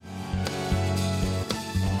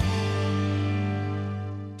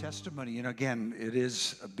testimony, again, it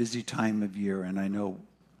is a busy time of year, and I know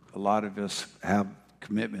a lot of us have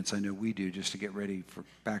commitments. I know we do, just to get ready for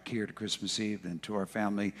back here to Christmas Eve and to our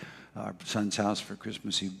family, our son's house for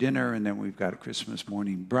Christmas Eve dinner, and then we've got a Christmas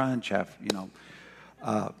morning brunch.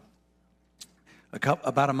 About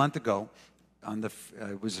a month ago,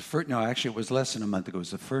 it was the first. No, actually, it was less than a month ago. It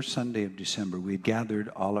was the first Sunday of December. We had gathered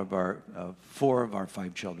all of our 4 of our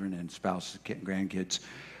 5 children and spouses, and grandkids,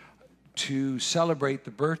 to celebrate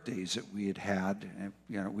the birthdays that we had had. And,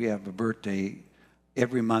 we have a birthday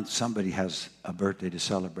every month. Somebody has a birthday to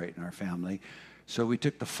celebrate in our family. So we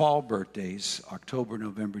took the fall birthdays, October,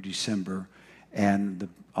 November, December, and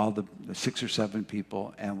all the 6 or 7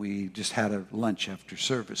 people, and we just had a lunch after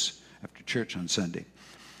service, after church on Sunday.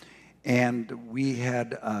 And we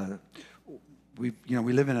had, we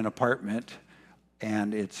live in an apartment,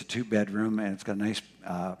 and it's a 2-bedroom, and it's got a nice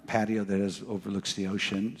patio that overlooks the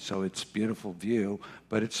ocean, so it's a beautiful view,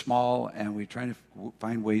 but it's small, and we're trying to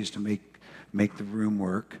find ways to make the room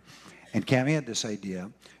work. And Cammie had this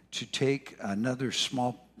idea to take another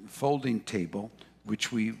small folding table,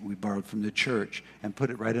 which we borrowed from the church, and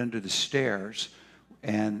put it right under the stairs,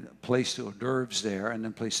 and place the hors d'oeuvres there, and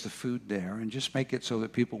then place the food there, and just make it so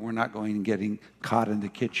that people were not going and getting caught in the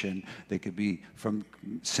kitchen. They could be from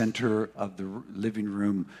center of the living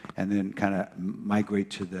room and then kind of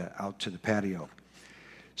migrate out to the patio.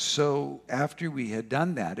 So after we had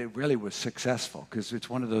done that, it really was successful, because it's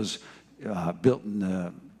one of those built in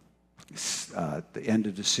the end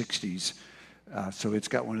of the 60s. So it's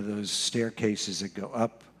got one of those staircases that go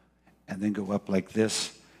up and then go up like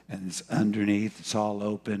this, and it's underneath, it's all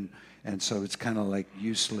open, and so it's kind of like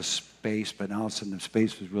useless space, but all of a sudden the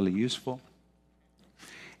space was really useful.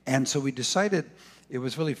 And so we decided, it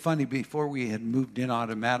was really funny, before we had moved in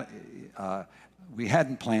we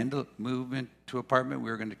hadn't planned to move into an apartment.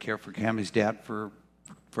 We were going to care for Cammie's dad for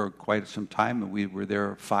quite some time, and we were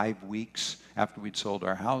there 5 weeks after we'd sold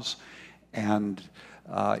our house, and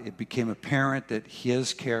it became apparent that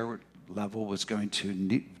his care level was going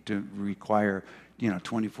to require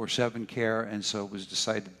 24/7 care, and so it was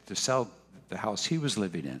decided to sell the house he was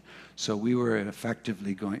living in. So we were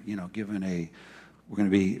effectively going, given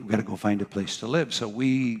we got to go find a place to live. So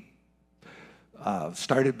we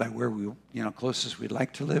started by where we, closest we'd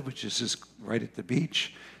like to live, which is just right at the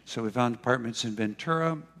beach. So we found apartments in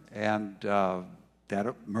Ventura, and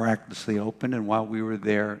that miraculously opened. And while we were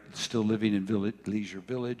there, still living in Leisure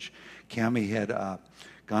Village, Cammie had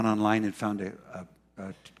gone online and found a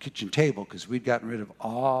kitchen table, because we'd gotten rid of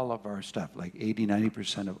all of our stuff, like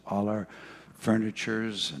 80-90% of all our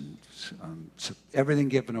furnitures, and so everything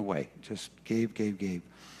given away, just gave.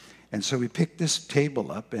 And so we picked this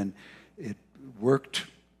table up, and it worked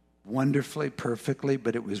wonderfully, perfectly,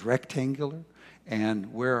 but it was rectangular.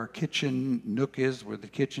 And where our kitchen nook is, where the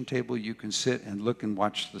kitchen table, you can sit and look and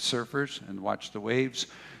watch the surfers and watch the waves.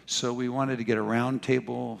 So we wanted to get a round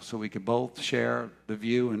table so we could both share the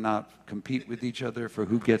view and not compete with each other for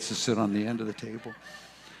who gets to sit on the end of the table.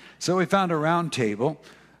 So we found a round table,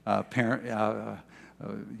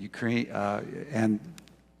 Ukraine, and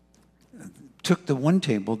took the one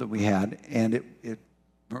table that we had, and it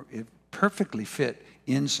perfectly fit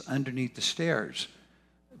in underneath the stairs,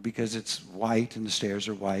 because it's white and the stairs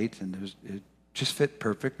are white, and it just fit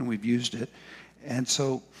perfect, and we've used it. And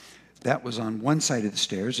so that was on one side of the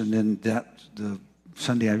stairs, and then the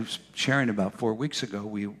Sunday I was sharing about 4 weeks ago,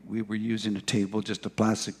 we were using a table, just a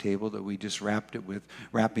plastic table that we just wrapped it with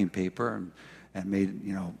wrapping paper and made,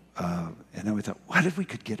 and then we thought, what if we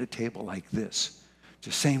could get a table like this,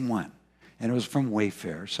 the same one? And it was from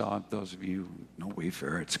Wayfair. So those of you who know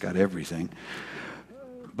Wayfair, it's got everything.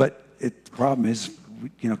 But the problem is,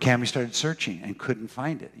 Cammie started searching and couldn't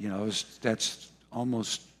find it. That's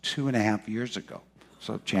almost 2.5 years ago.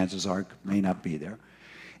 So chances are it may not be there.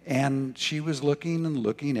 And she was looking and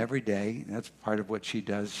looking every day. That's part of what she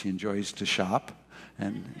does. She enjoys to shop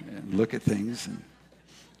and look at things. And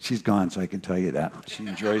she's gone, so I can tell you that. She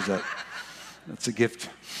enjoys that. That's a gift.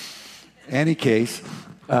 Any case,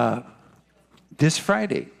 this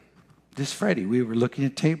Friday, we were looking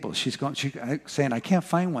at tables. She's saying, I can't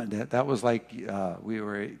find one. That was like we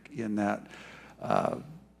were in that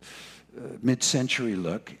mid-century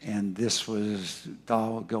look, and this was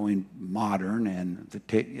all going modern,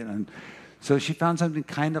 and so she found something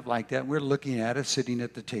kind of like that. We're looking at it, sitting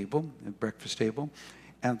at the table, the breakfast table,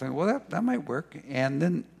 and I'm thinking, well, that might work. And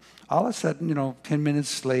then all of a sudden, 10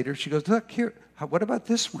 minutes later, she goes, look here, what about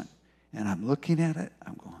this one? And I'm looking at it,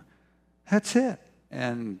 I'm going, that's it.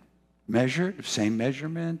 And measured, same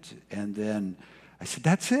measurement, and then I said,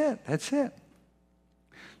 that's it.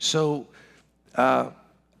 So I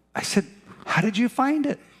said, how did you find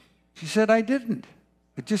it? She said, I didn't.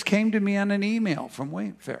 It just came to me on an email from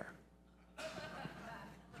Wayfair.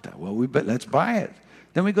 Well, let's buy it.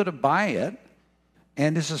 Then we go to buy it,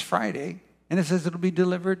 and this is Friday, and it says it'll be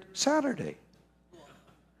delivered Saturday.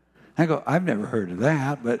 I go, I've never heard of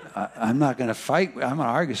that, but I'm not going to fight. I'm going to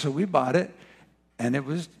argue. So we bought it, and it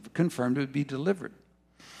was confirmed it would be delivered.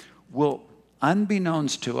 Well,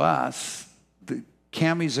 unbeknownst to us,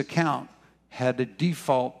 Cammie's account had a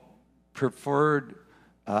default preferred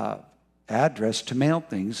address to mail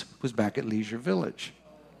things was back at Leisure Village.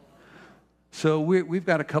 So we've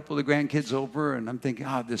got a couple of the grandkids over, and I'm thinking,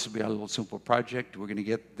 this will be a little simple project. We're going to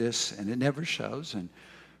get this, and it never shows. And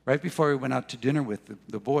right before we went out to dinner with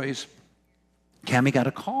the boys, Cammie got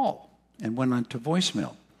a call and went on to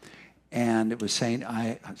voicemail. And it was saying,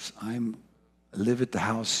 I live at the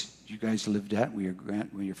house you guys lived at, where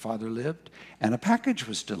your father lived, and a package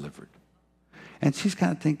was delivered. And she's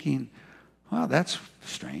kind of thinking, well, that's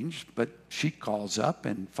strange. But she calls up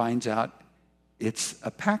and finds out it's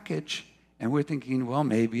a package. And we're thinking, well,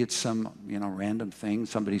 maybe it's some, random thing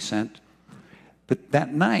somebody sent. But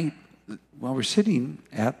that night, while we're sitting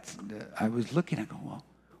I was looking, I go, well,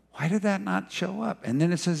 why did that not show up? And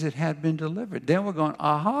then it says it had been delivered. Then we're going,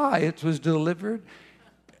 it was delivered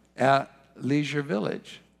at Leisure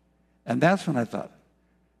Village. And that's when I thought,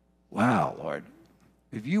 wow, Lord,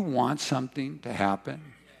 if you want something to happen,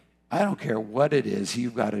 I don't care what it is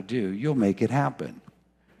you've got to do, you'll make it happen.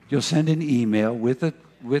 You'll send an email with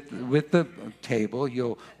the table.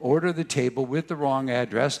 You'll order the table with the wrong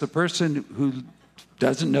address. The person who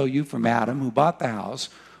doesn't know you from Adam, who bought the house,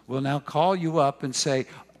 will now call you up and say,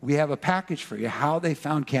 we have a package for you. How they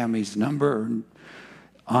found Cammie's number, and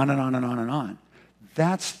on and on and on and on.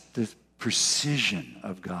 That's the precision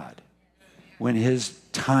of God. When his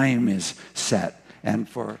time is set, and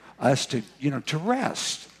for us to, to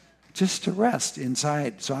rest, just to rest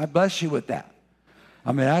inside. So I bless you with that.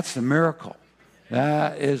 I mean, that's the miracle.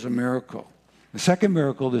 That is a miracle. The second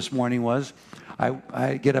miracle this morning was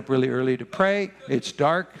I get up really early to pray. It's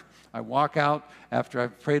dark. I walk out after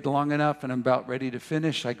I've prayed long enough and I'm about ready to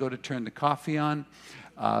finish. I go to turn the coffee on.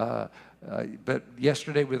 But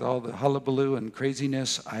yesterday, with all the hullabaloo and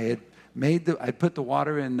craziness, I put the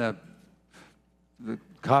water in the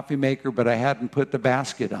coffee maker, but I hadn't put the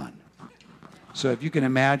basket on. So if you can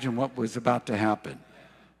imagine what was about to happen.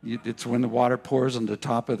 It's when the water pours on the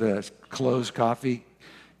top of the closed coffee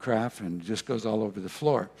carafe and just goes all over the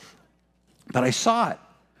floor. But I saw it.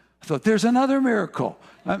 I thought, there's another miracle.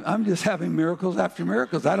 I'm just having miracles after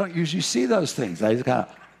miracles. I don't usually see those things. I just kind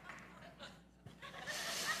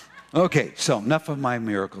of... Okay, so enough of my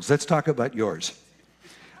miracles. Let's talk about yours.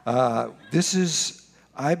 This is,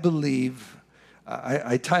 I believe,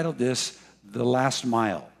 I titled this, The Last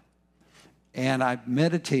Mile. And I've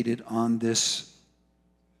meditated on this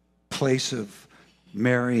place of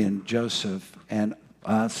Mary and Joseph and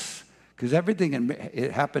us, because everything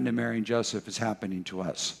it happened to Mary and Joseph is happening to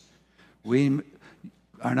us. We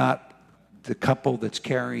are not the couple that's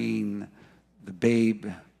carrying the babe,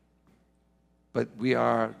 but we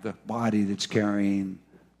are the body that's carrying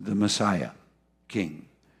the Messiah, King.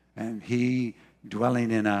 And he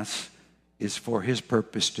dwelling in us is for his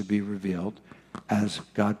purpose to be revealed, as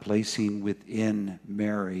God placing within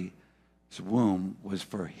Mary's womb was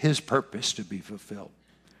for his purpose to be fulfilled.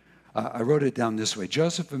 I wrote it down this way.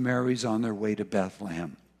 Joseph and Mary's on their way to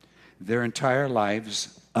Bethlehem. Their entire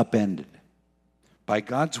lives upended by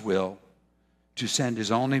God's will to send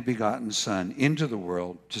his only begotten son into the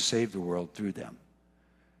world to save the world through them.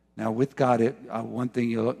 Now, with God, one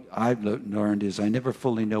thing I've learned is I never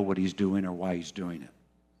fully know what he's doing or why he's doing it,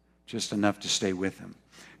 just enough to stay with him.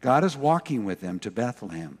 God is walking with them to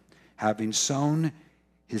Bethlehem, having sown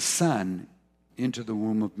his son into the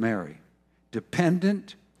womb of Mary,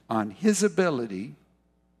 dependent on his ability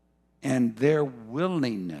and their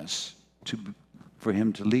willingness for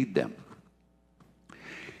him to lead them.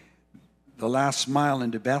 The last mile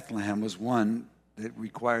into Bethlehem was one that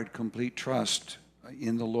required complete trust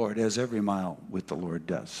in the Lord, as every mile with the Lord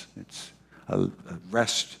does. It's a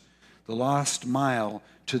rest. The last mile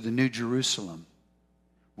to the New Jerusalem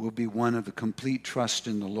will be one of the complete trust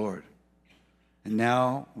in the Lord. And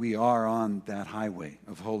now we are on that highway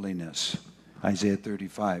of holiness, Isaiah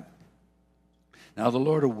 35. Now the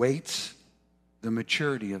Lord awaits the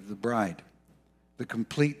maturity of the bride, the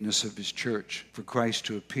completeness of his church, for Christ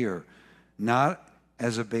to appear, not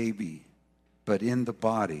as a baby, but in the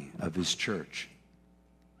body of his church.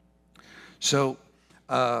 So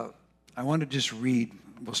I want to just read,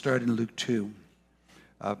 we'll start in Luke 2,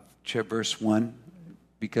 verse 1,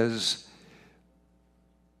 because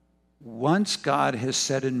once God has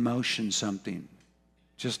set in motion something,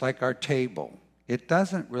 just like our table. It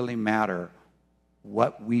doesn't really matter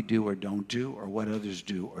what we do or don't do, or what others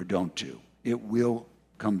do or don't do. It will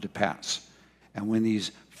come to pass. And when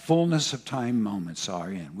these fullness of time moments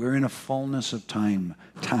are in, we're in a fullness of time.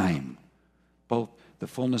 Both the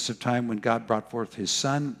fullness of time when God brought forth his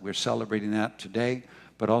Son, we're celebrating that today,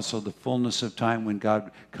 but also the fullness of time when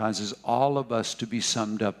God causes all of us to be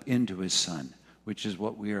summed up into his Son, which is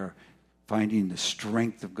what we are finding the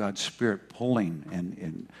strength of God's Spirit pulling.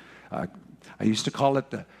 And I used to call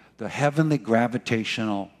it the heavenly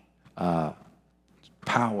gravitational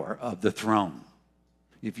power of the throne.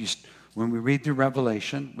 When we read through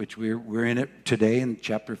Revelation, which we're in it today in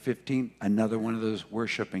chapter 15, another one of those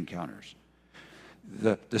worship encounters.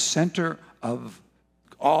 The center of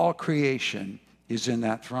all creation is in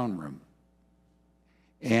that throne room.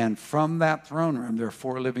 And from that throne room, there are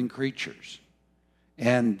 4 living creatures.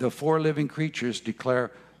 And the 4 living creatures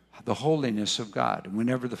declare the holiness of God. And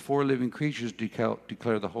whenever the 4 living creatures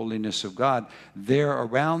declare the holiness of God, there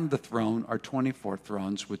around the throne are 24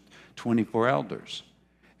 thrones with 24 elders.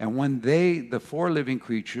 And when the 4 living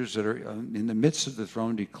creatures that are in the midst of the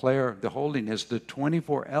throne declare the holiness, the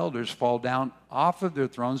 24 elders fall down off of their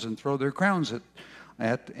thrones and throw their crowns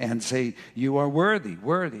and say, "You are worthy,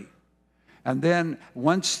 worthy." And then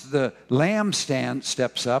once the Lamb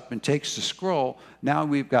steps up and takes the scroll, now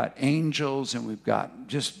we've got angels and we've got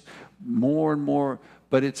just more and more,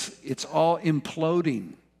 but it's all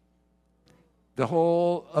imploding. The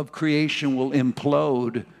whole of creation will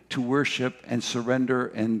implode to worship and surrender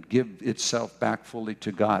and give itself back fully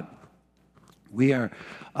to God. We're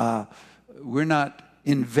not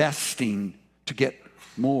investing to get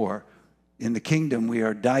more. In the kingdom, we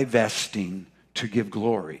are divesting to give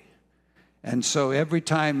glory. And so every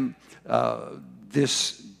time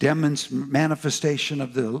this manifestation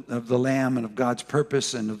of the Lamb and of God's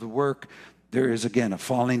purpose and of the work, there is again a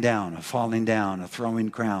falling down, a throwing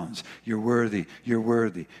crowns. You're worthy, you're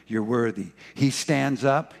worthy, you're worthy. He stands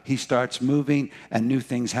up, he starts moving, and new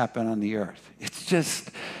things happen on the earth. It's just,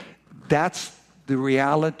 that's the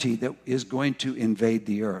reality that is going to invade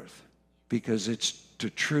the earth, because it's the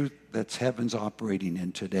truth that's heaven's operating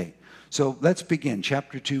in today. So let's begin.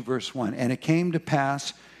 Chapter 2, verse 1. And it came to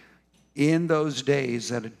pass in those days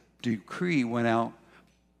that a decree went out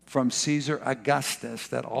from Caesar Augustus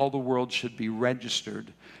that all the world should be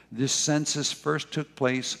registered. This census first took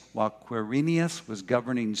place while Quirinius was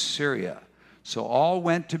governing Syria. So all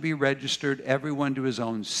went to be registered, everyone to his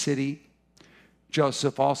own city.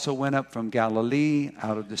 Joseph also went up from Galilee,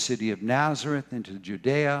 out of the city of Nazareth, into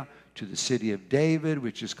Judea, to the city of David,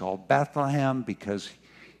 which is called Bethlehem, because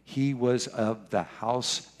he was of the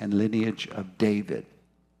house and lineage of David.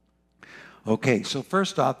 Okay, so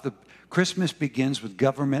first off, the Christmas begins with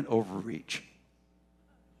government overreach.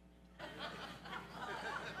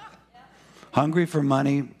 Hungry for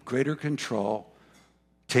money, greater control,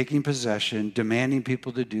 taking possession, demanding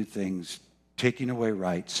people to do things, taking away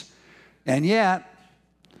rights. And yet,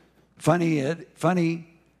 funny,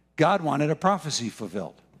 God wanted a prophecy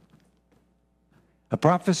fulfilled. A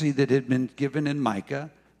prophecy that had been given in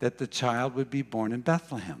Micah that the child would be born in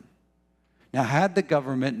Bethlehem. Now, had the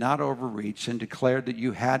government not overreached and declared that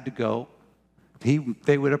you had to go,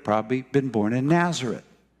 they would have probably been born in Nazareth.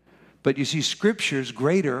 But you see, Scripture is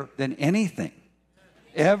greater than anything.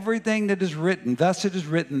 Everything that is written, thus it is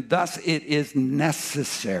written, thus it is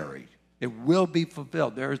necessary. It will be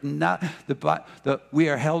fulfilled. There is not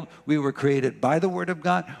we were created by the Word of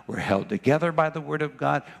God. We're held together by the Word of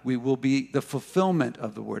God. We will be the fulfillment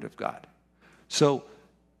of the Word of God. So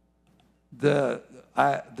the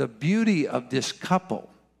beauty of this couple,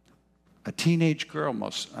 a teenage girl,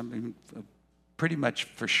 pretty much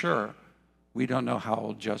for sure. We don't know how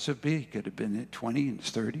old Joseph be. He could have been 20 in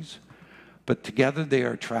his 30s. But together they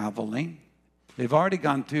are traveling. They've already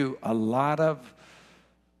gone through a lot of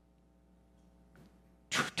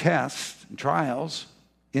tests and trials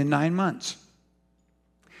in 9 months.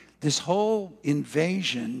 This whole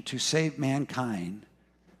invasion to save mankind,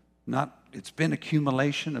 it's been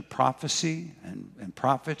accumulation of prophecy and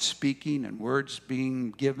prophets speaking and words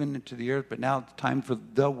being given into the earth, but now it's time for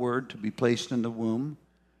the word to be placed in the womb.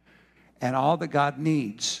 And all that God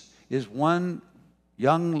needs is one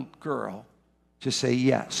young girl to say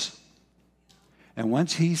yes. And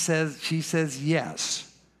once she says yes,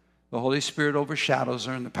 the Holy Spirit overshadows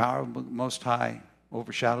her, and the power of the Most High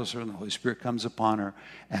overshadows her, and the Holy Spirit comes upon her.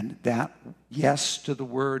 And that yes to the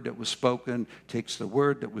word that was spoken takes the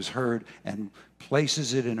word that was heard and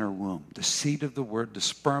places it in her womb. The seed of the word, the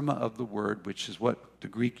sperma of the word, which is what the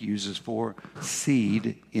Greek uses for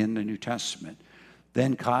seed in the New Testament.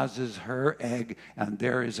 then causes her egg, and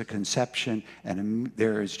there is a conception, and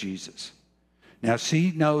there is Jesus. Now,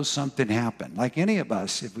 she knows something happened. Like any of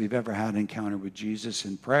us, if we've ever had an encounter with Jesus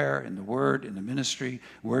in prayer, in the Word, in the ministry,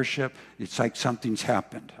 worship, it's like something's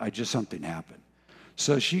happened. Something happened.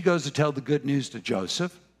 So she goes to tell the good news to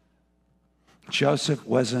Joseph. Joseph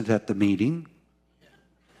wasn't at the meeting.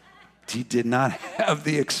 He did not have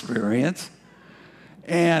the experience.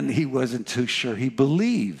 And he wasn't too sure he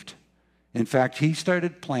believed. In fact, he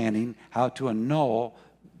started planning how to annul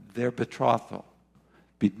their betrothal.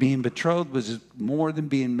 Being betrothed was more than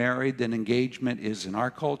being married than engagement is in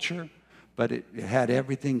our culture, but it had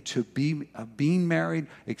everything to be being married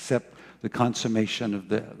except the consummation of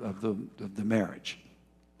the marriage.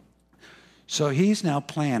 So he's now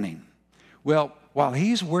planning. Well, while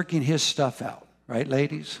he's working his stuff out, right,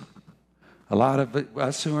 ladies? A lot of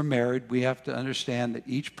us who are married, we have to understand that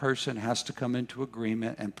each person has to come into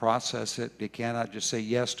agreement and process it. They cannot just say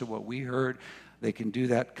yes to what we heard. They can do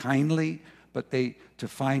that kindly, but to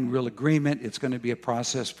find real agreement, it's going to be a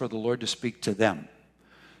process for the Lord to speak to them.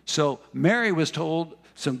 So Mary was told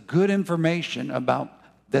some good information about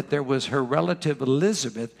that there was her relative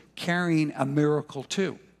Elizabeth carrying a miracle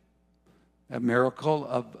too, a miracle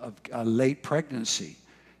of a late pregnancy.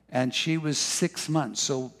 And she was 6 months.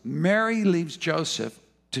 So Mary leaves Joseph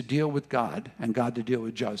to deal with God and God to deal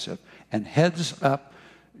with Joseph and heads up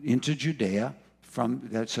into Judea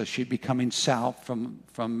so she'd be coming south from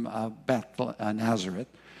Nazareth,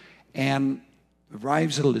 and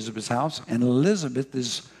arrives at Elizabeth's house, and Elizabeth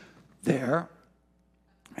is there,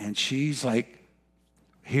 and she's like,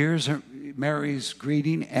 here's Mary's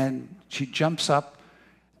greeting, and she jumps up,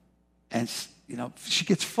 and she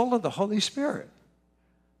gets full of the Holy Spirit.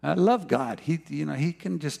 I love God. He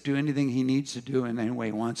can just do anything he needs to do in any way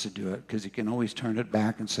he wants to do it, because he can always turn it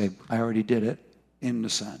back and say, I already did it in the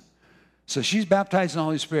Son. So she's baptized in the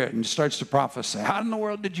Holy Spirit and starts to prophesy. How in the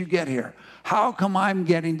world did you get here? How come I'm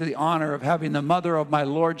getting the honor of having the mother of my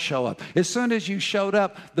Lord show up? As soon as you showed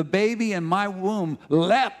up, the baby in my womb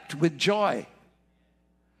leapt with joy.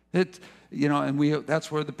 That's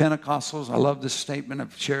where the Pentecostals, I love this statement,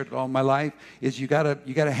 I've shared it all my life, is you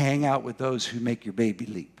gotta hang out with those who make your baby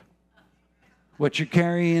leap. What you're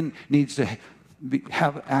carrying needs to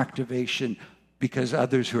have activation because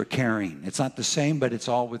others who are carrying. It's not the same, but it's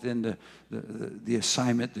all within the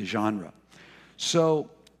assignment, the genre. So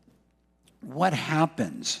what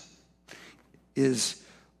happens is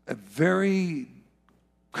a very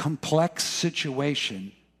complex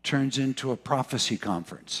situation turns into a prophecy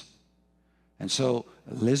conference. And so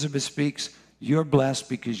Elizabeth speaks, you're blessed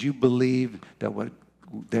because you believe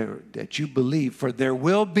that you believe, for there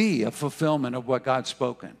will be a fulfillment of what God's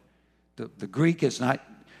spoken. The Greek is not,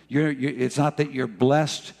 it's not that you're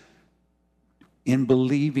blessed in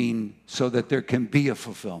believing so that there can be a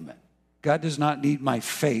fulfillment. God does not need my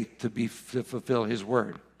faith to fulfill his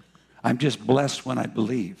word. I'm just blessed when I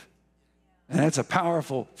believe. And that's a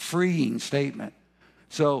powerful, freeing statement.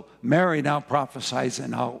 So Mary now prophesies,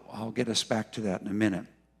 and I'll get us back to that in a minute.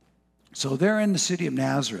 So they're in the city of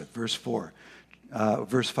Nazareth, verse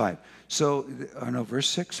 5. So, verse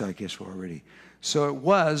 6, I guess we're already. So it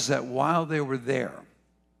was that while they were there,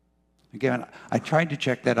 again, I tried to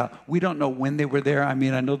check that out. We don't know when they were there. I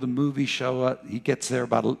mean, I know the movie show up. He gets there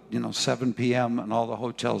about 7 p.m. and all the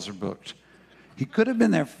hotels are booked. He could have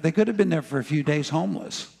been there. They could have been there for a few days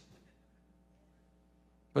homeless.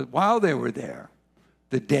 But while they were there,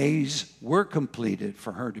 the days were completed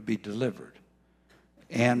for her to be delivered.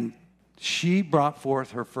 And she brought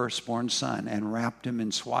forth her firstborn son and wrapped him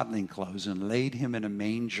in swaddling clothes and laid him in a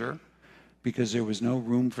manger because there was no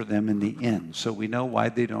room for them in the inn. So we know why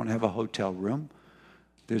they don't have a hotel room.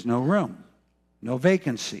 There's no room, no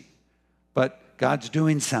vacancy. But God's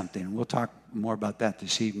doing something. We'll talk more about that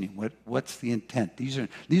this evening. What's the intent? These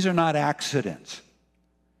are not accidents.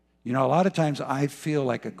 A lot of times I feel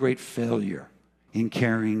like a great failure in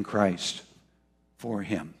carrying Christ for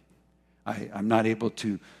him. I'm not able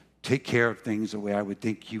to take care of things the way I would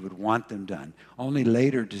think you would want them done. Only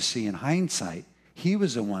later to see in hindsight, he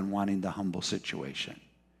was the one wanting the humble situation.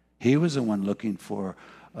 He was the one looking for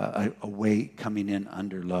a way coming in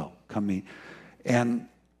under low.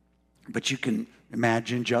 But you can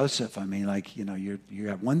imagine Joseph. I mean, you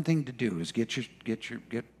have one thing to do is get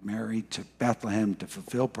married to Bethlehem to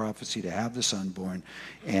fulfill prophecy, to have the son born,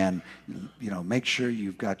 and make sure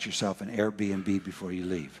you've got yourself an Airbnb before you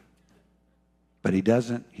leave. But he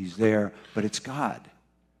doesn't. He's there. But it's God.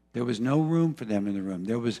 There was no room for them in the room.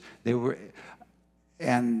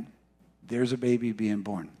 And there's a baby being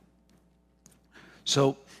born.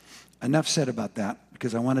 So enough said about that.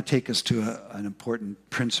 because I want to take us to an important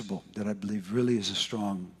principle that I believe really is a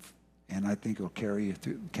strong, and I think will carry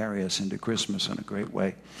us into Christmas in a great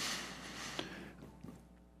way.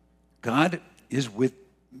 God is with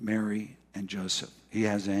Mary and Joseph. He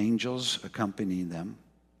has angels accompanying them,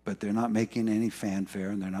 but they're not making any fanfare,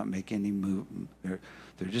 and they're not making any move. They're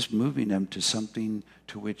just moving them to something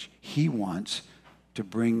to which he wants to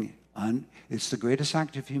bring it's the greatest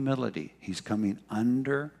act of humility. He's coming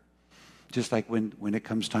under, just like when it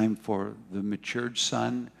comes time for the matured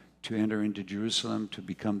son to enter into Jerusalem to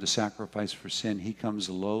become the sacrifice for sin, he comes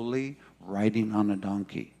lowly, riding on a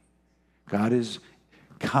donkey. God is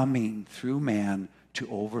coming through man to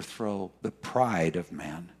overthrow the pride of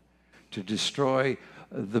man, to destroy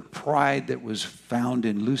the pride that was found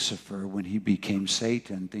in Lucifer when he became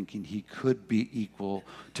Satan, thinking he could be equal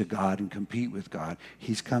to God and compete with God.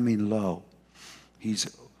 He's coming low.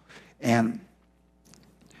 And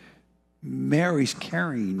Mary's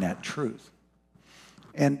carrying that truth.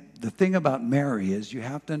 And the thing about Mary is you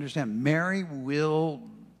have to understand, Mary will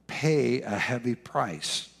pay a heavy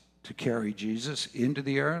price to carry Jesus into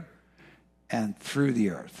the earth and through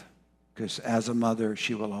the earth. Because as a mother,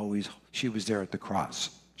 she was there at the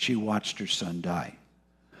cross. She watched her son die.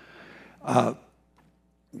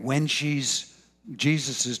 When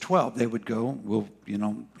Jesus is 12, they would go,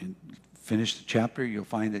 finish the chapter, you'll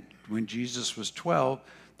find that when Jesus was 12,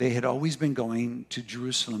 they had always been going to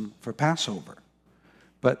Jerusalem for Passover.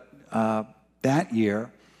 But that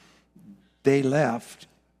year, they left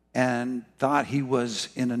and thought he was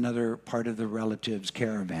in another part of the relatives'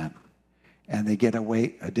 caravan. And they get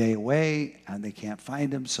a day away, and they can't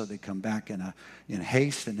find him, so they come back in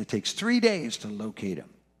haste, and it takes 3 days to locate him.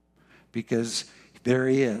 Because there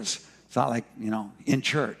he is. It's not like, in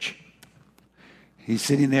church. He's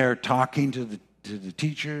sitting there talking to the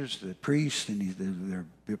teachers, the priests, and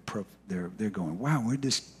they're going, wow, where'd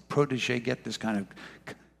this protege get this kind of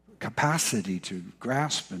capacity to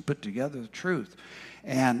grasp and put together the truth?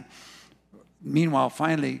 And meanwhile,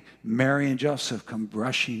 finally, Mary and Joseph come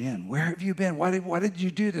rushing in. Where have you been? Why did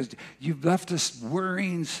you do this? You've left us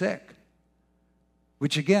worrying sick.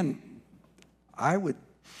 Which again, what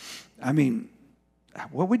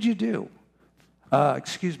would you do?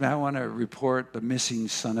 Excuse me, I want to report the missing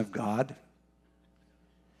Son of God.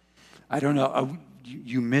 I don't know,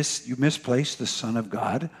 you misplaced the Son of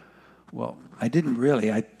God? Well, I didn't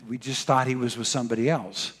really. We just thought he was with somebody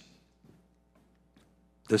else.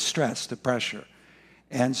 The stress, the pressure.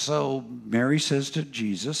 And so Mary says to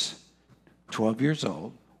Jesus, 12 years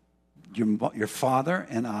old, your father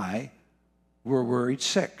and I were worried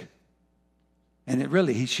sick.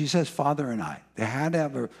 And she says, Father and I. They had to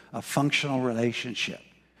have a functional relationship.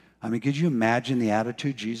 I mean, could you imagine the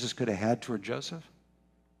attitude Jesus could have had toward Joseph?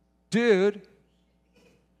 Dude,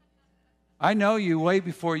 I know you way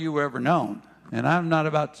before you were ever known. And I'm not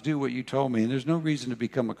about to do what you told me. And there's no reason to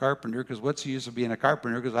become a carpenter, because what's the use of being a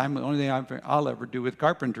carpenter? Because the only thing I'll ever do with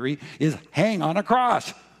carpentry is hang on a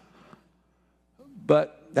cross.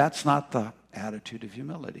 But that's not the attitude of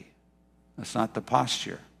humility. That's not the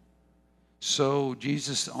posture. So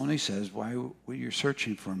Jesus only says, why were you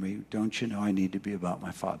searching for me? Don't you know I need to be about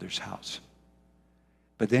my Father's house?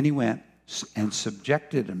 But then he went and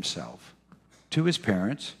subjected himself to his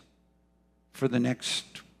parents for the next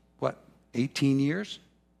 18 years,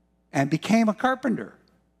 and became a carpenter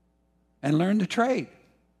and learned the trade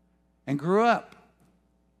and grew up.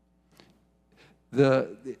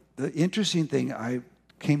 The interesting thing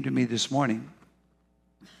came to me this morning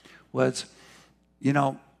was,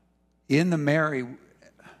 in the Mary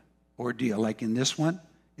ordeal, like in this one,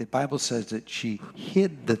 the Bible says that she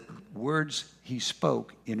hid the words he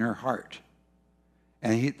spoke in her heart.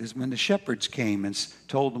 And when the shepherds came and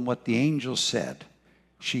told them what the angel said,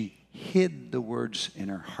 she hid the words in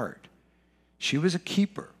her heart. She was a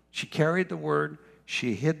keeper. She carried the word,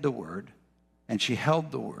 she hid the word, and she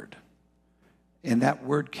held the word. And that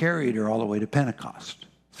word carried her all the way to Pentecost,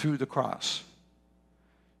 through the cross.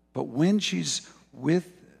 But when she's with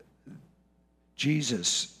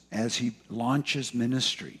Jesus as he launches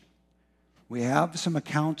ministry, we have some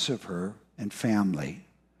accounts of her and family,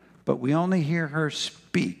 but we only hear her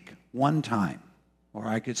speak one time. Or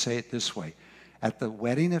I could say it this way. At the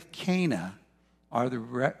wedding of Cana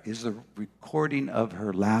is the recording of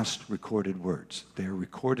her last recorded words. They're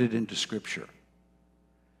recorded into Scripture.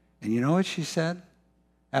 And you know what she said?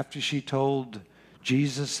 After she told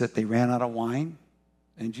Jesus that they ran out of wine?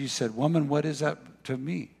 And Jesus said, woman, what is that to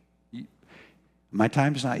me? My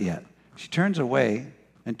time's not yet. She turns away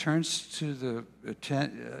and turns to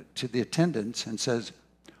the attendants and says,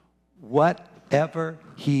 whatever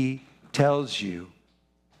he tells you,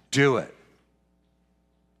 do it.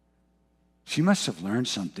 She must have learned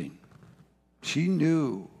something. She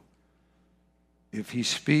knew if he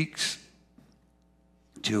speaks,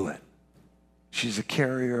 do it. She's a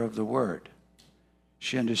carrier of the word.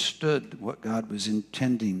 She understood what God was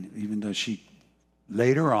intending, even though she,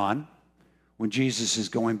 later on, when Jesus is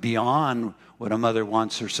going beyond what a mother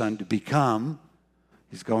wants her son to become,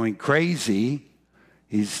 he's going crazy,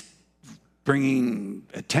 he's bringing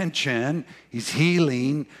attention, he's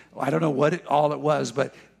healing. I don't know what all it was,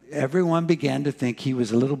 but everyone began to think he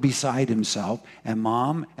was a little beside himself, and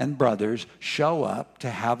mom and brothers show up to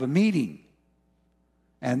have a meeting.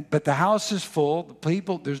 But the house is full, the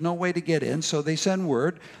people, there's no way to get in, so they send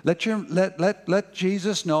word, let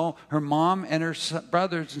Jesus know her mom and her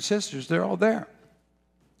brothers and sisters, they're all there.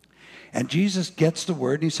 And Jesus gets the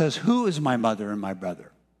word and he says, who is my mother and my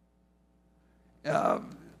brother?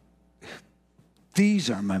 These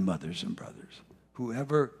are my mothers and brothers.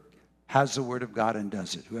 Whoever has the word of God and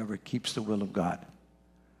does it, whoever keeps the will of God.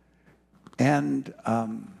 And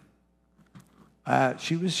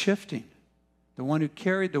she was shifting. The one who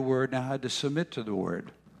carried the word now had to submit to the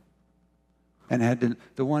word. And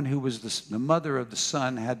the one who was the mother of the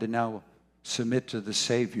son had to now submit to the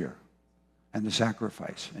Savior and the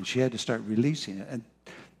sacrifice. And she had to start releasing it. And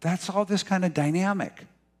that's all this kind of dynamic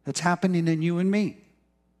that's happening in you and me.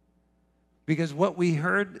 Because what we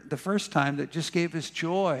heard the first time that just gave us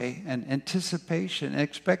joy and anticipation and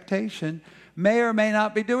expectation may or may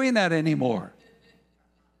not be doing that anymore.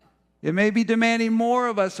 It may be demanding more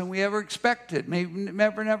of us than we ever expected.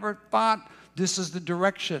 Never thought this is the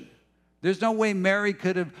direction. There's no way Mary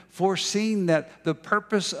could have foreseen that the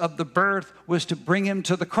purpose of the birth was to bring him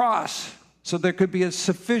to the cross. So there could be a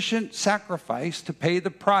sufficient sacrifice to pay the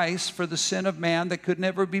price for the sin of man that could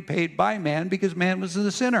never be paid by man because man was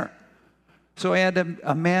the sinner. So I had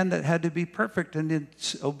a man that had to be perfect and in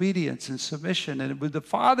obedience and submission. And it was the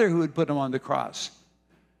Father who had put him on the cross.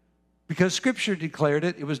 Because Scripture declared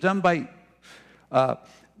it. It was done by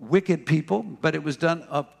wicked people, but it was done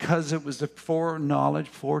because it was the foreknowledge,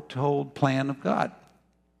 foretold plan of God.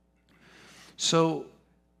 So,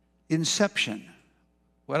 inception.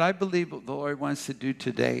 What I believe the Lord wants to do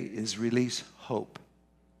today is release hope.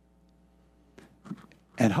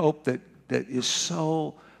 And hope that is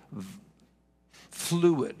so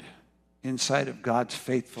fluid inside of God's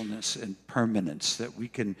faithfulness and permanence that we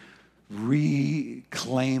can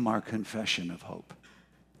reclaim our confession of hope.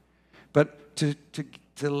 But to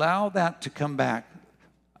allow that to come back,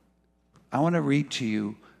 I want to read to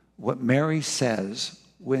you what Mary says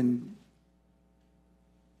when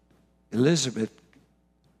Elizabeth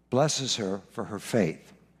blesses her for her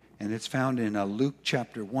faith. And it's found in Luke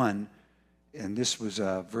chapter 1, and this was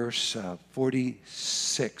verse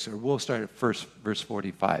 46, or we'll start at first verse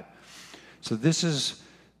 45. So this is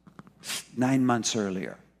 9 months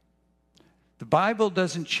earlier. The Bible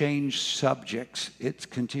doesn't change subjects. It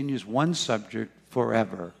continues one subject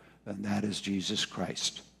forever, and that is Jesus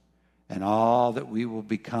Christ. And all that we will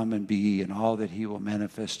become and be, and all that he will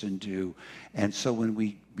manifest and do. And so when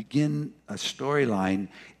we begin a storyline,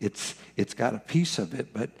 it's got a piece of it,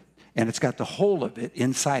 and it's got the whole of it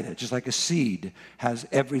inside it, just like a seed has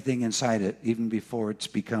everything inside it, even before it's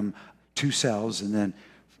become 2 cells and then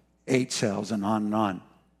 8 cells and on and on.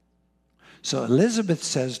 So Elizabeth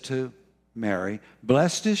says to Mary,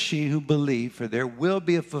 blessed is she who believed, for there will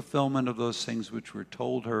be a fulfillment of those things which were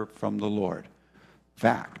told her from the Lord.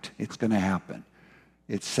 Fact, it's going to happen.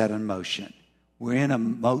 It's set in motion.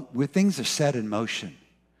 Things are set in motion.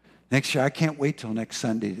 Next year, I can't wait till next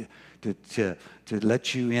Sunday to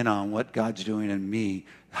let you in on what God's doing in me,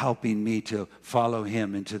 helping me to follow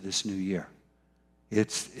him into this new year.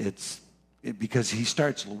 Because he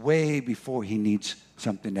starts way before he needs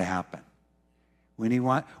something to happen.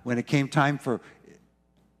 When it came time for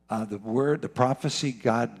the prophecy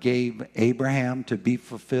God gave Abraham to be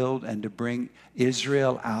fulfilled and to bring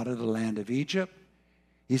Israel out of the land of Egypt,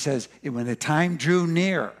 he says, when the time drew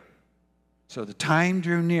near. So the time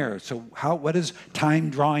drew near. So what does time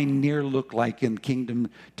drawing near look like in kingdom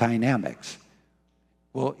dynamics?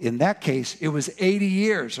 Well, in that case, it was 80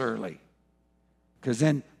 years early. Because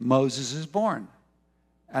then Moses is born.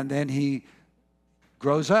 And then he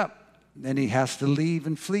grows up. Then he has to leave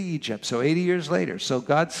and flee Egypt. So 80 years later. So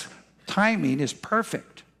God's timing is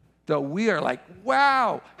perfect. Though we are like,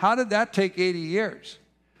 wow, how did that take 80 years?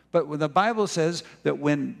 But when the Bible says that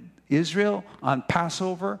when Israel on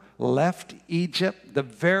Passover left Egypt, the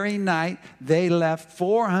very night they left,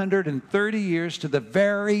 430 years to the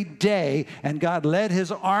very day, and God led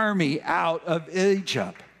his army out of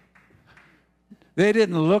Egypt. They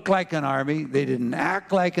didn't look like an army. They didn't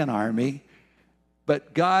act like an army.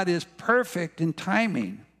 But God is perfect in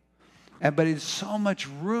timing. But it's so much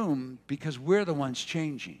room because we're the ones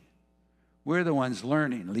changing. We're the ones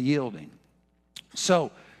learning, yielding.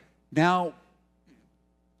 So now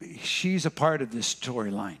she's a part of this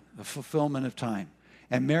storyline, the fulfillment of time.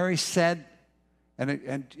 And Mary said,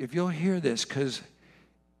 and if you'll hear this, because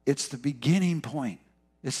it's the beginning point.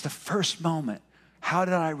 It's the first moment. How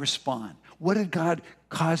did I respond? What did God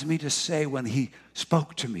cause me to say when he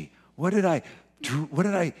spoke to me? What did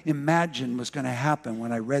I imagine was going to happen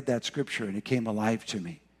when I read that scripture and it came alive to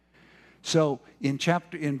me? So in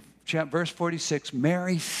verse 46,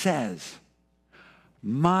 Mary says,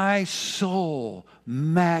 my soul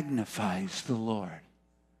magnifies the Lord,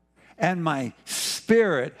 and my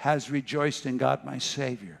spirit has rejoiced in God my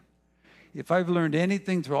Savior. If I've learned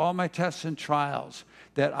anything through all my tests and trials,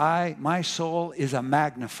 that my soul is a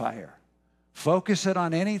magnifier. Focus it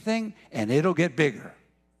on anything and it'll get bigger.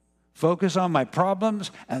 Focus on my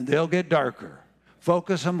problems and they'll get darker.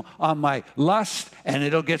 Focus them on my lust and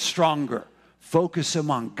it'll get stronger. Focus them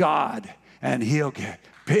on God and he'll get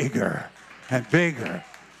bigger and bigger,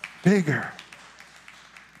 bigger.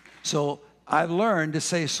 So I've learned to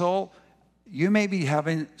say, soul, you may be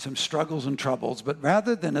having some struggles and troubles, but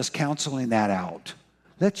rather than us counseling that out,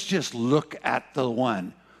 let's just look at the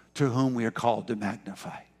one to whom we are called to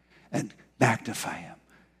magnify and magnify him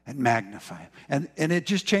and magnify him. And it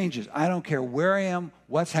just changes. I don't care where I am,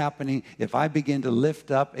 what's happening. If I begin to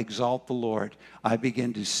lift up, exalt the Lord, I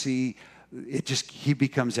begin to see he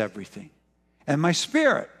becomes everything. And my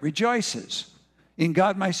spirit rejoices in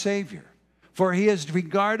God my Savior. For he has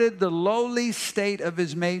regarded the lowly state of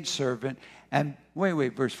his maidservant. And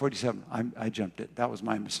wait, verse 47. I jumped it. That was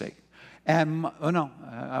my mistake. And,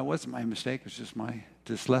 it wasn't my mistake. It was just my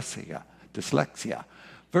dyslexia.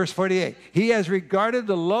 Verse 48. He has regarded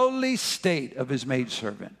the lowly state of his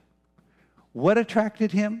maidservant. What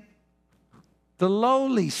attracted him? The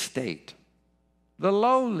lowly state. The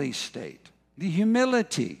lowly state. The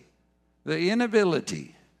humility. The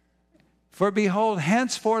inability. For behold,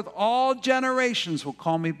 henceforth all generations will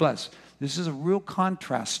call me blessed. This is a real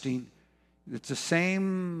contrasting. It's the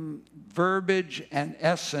same verbiage and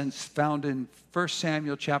essence found in 1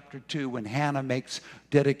 Samuel chapter 2 when Hannah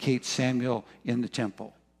dedicates Samuel in the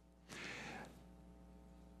temple.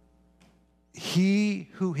 He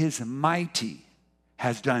who is mighty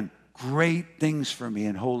has done great things for me,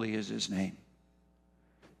 and holy is his name.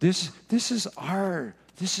 This is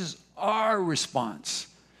our response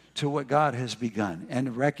to what God has begun,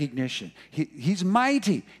 and recognition. He's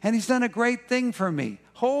mighty, and he's done a great thing for me.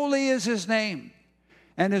 Holy is his name,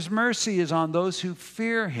 and his mercy is on those who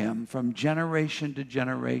fear him from generation to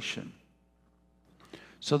generation.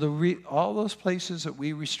 So all those places that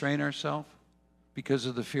we restrain ourselves because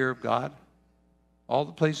of the fear of God, all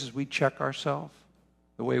the places we check ourselves,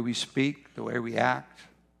 the way we speak, the way we act,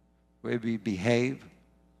 the way we behave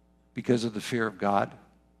because of the fear of God,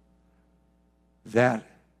 that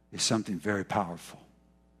is something very powerful.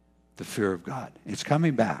 The fear of God. It's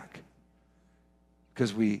coming back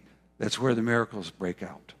because that's where the miracles break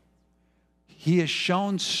out. He has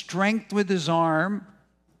shown strength with his arm.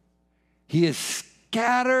 He has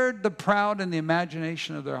scattered the proud in the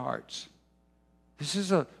imagination of their hearts. This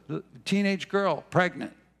is a teenage girl,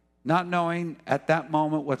 pregnant, not knowing at that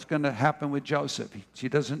moment what's going to happen with Joseph. She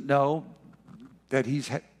doesn't know that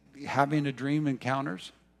he's having a dream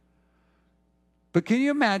encounters. But can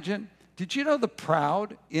you imagine, did you know the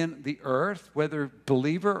proud in the earth, whether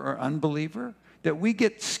believer or unbeliever, that we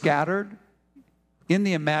get scattered in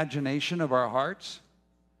the imagination of our hearts?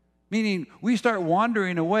 Meaning we start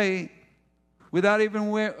wandering away without even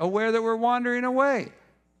aware that we're wandering away.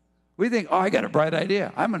 We think, I got a bright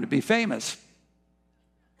idea. I'm going to be famous.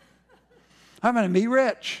 I'm going to be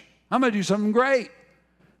rich. I'm going to do something great.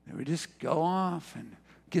 And we just go off and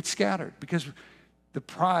get scattered because the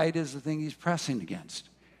pride is the thing he's pressing against.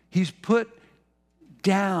 He's put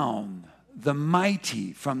down the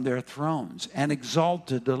mighty from their thrones and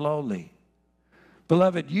exalted the lowly.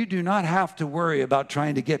 Beloved, you do not have to worry about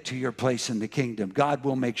trying to get to your place in the kingdom. God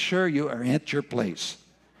will make sure you are at your place.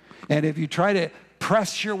 And if you try to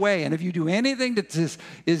press your way, and if you do anything that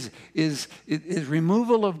is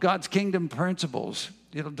removal of God's kingdom principles,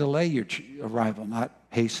 it'll delay your arrival, not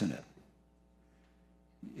hasten it.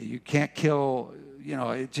 You can't kill,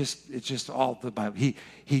 it's just all the Bible.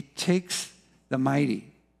 He takes the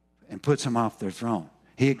mighty and puts them off their throne.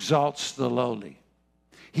 He exalts the lowly.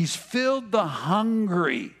 He's filled the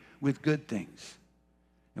hungry with good things.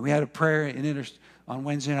 And we had a prayer on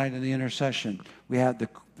Wednesday night in the intercession. We had the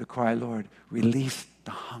cry, Lord, release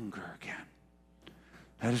the hunger again.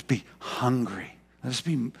 Let us be hungry. Let us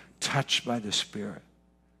be touched by the Spirit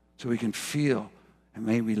so we can feel and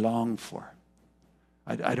may we long for.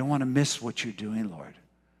 I don't want to miss what you're doing, Lord.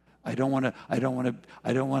 I don't want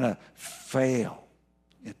to fail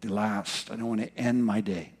at the last. I don't want to end my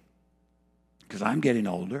day, because I'm getting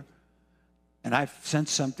older. And I've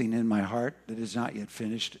sensed something in my heart that is not yet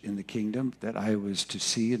finished in the kingdom that I was to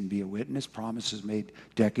see and be a witness. Promises made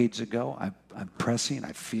decades ago. I'm pressing.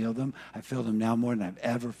 I feel them. I feel them now more than I've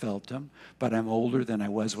ever felt them. But I'm older than I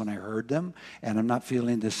was when I heard them. And I'm not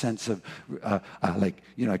feeling the sense of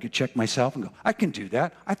I could check myself and go, I can do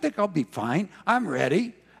that. I think I'll be fine. I'm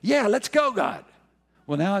ready. Yeah, let's go, God.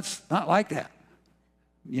 Well, now it's not like that.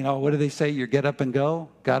 You know, what do they say? You get up and go,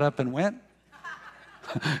 got up and went.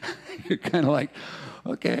 You're kind of like,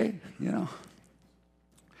 okay, you know.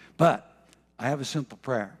 But I have a simple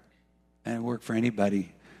prayer, and it worked for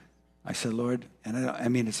anybody. I said, Lord, and I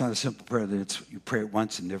mean, it's not a simple prayer that you pray it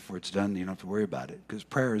once and therefore it's done. You don't have to worry about it, because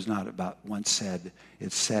prayer is not about once said.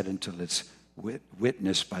 It's said until it's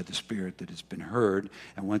witnessed by the Spirit that it's been heard.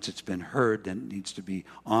 And once it's been heard, then it needs to be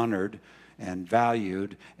honored and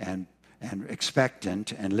valued and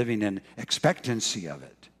expectant and living in expectancy of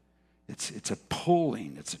it. It's a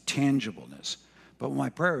pulling, it's a tangibleness. But my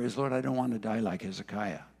prayer is, Lord, I don't want to die like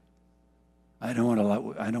Hezekiah. I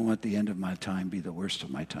don't want the end of my time be the worst of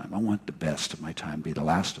my time. I want the best of my time be the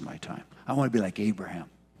last of my time. I want to be like Abraham.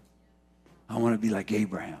 I want to be like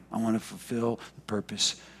Abraham. I want to fulfill the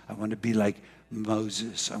purpose. I want to be like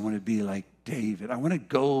Moses. I want to be like David. I want to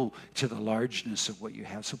go to the largeness of what you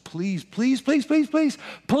have. So please, please, please, please, please,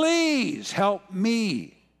 please help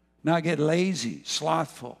me not get lazy,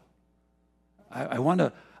 slothful. I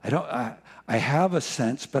have a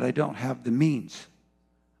sense, but I don't have the means.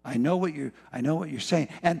 I know what you're saying.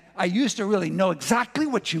 And I used to really know exactly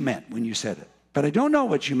what you meant when you said it. But I don't know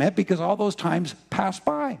what you meant because all those times passed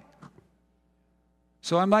by.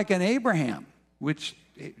 So I'm like an Abraham, which,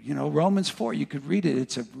 you know, Romans 4, you could read it.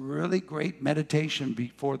 It's a really great meditation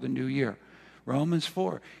before the new year. Romans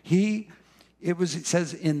 4. It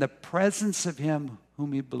says, in the presence of him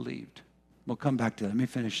whom he believed. We'll come back to that. Let me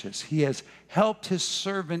finish this. He has helped his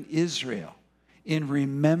servant Israel in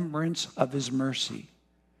remembrance of his mercy.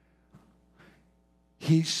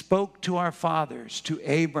 He spoke to our fathers, to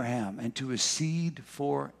Abraham, and to his seed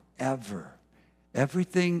forever.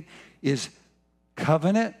 Everything is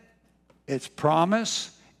covenant, it's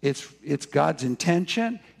promise, it's God's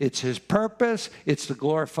intention, it's his purpose, it's to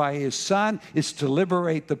glorify his son, it's to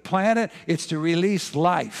liberate the planet, it's to release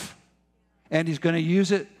life. And he's going to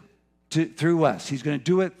use it through us. He's going to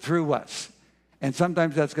do it through us. And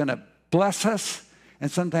sometimes that's going to bless us,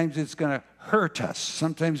 and sometimes it's going to hurt us.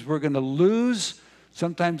 Sometimes we're going to lose,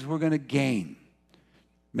 sometimes we're going to gain.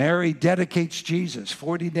 Mary dedicates Jesus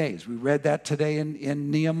 40 days. We read that today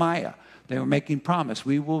in Nehemiah. They were making promise.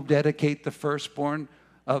 We will dedicate the firstborn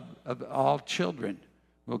of all children.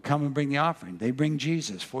 We'll come and bring the offering. They bring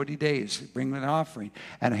Jesus 40 days, bring an offering.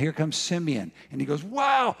 And here comes Simeon. And he goes,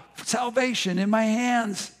 wow, salvation in my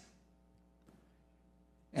hands.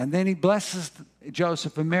 And then he blesses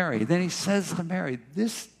Joseph and Mary. Then he says to Mary,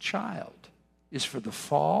 this child is for the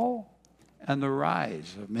fall and the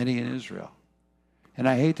rise of many in Israel. And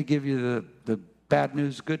I hate to give you the bad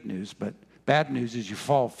news, good news, but bad news is you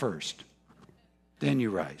fall first. Then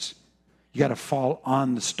you rise. You got to fall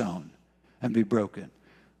on the stone and be broken.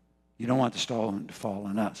 You don't want the stone to fall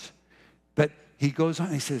on us. But he goes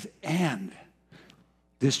on, he says, and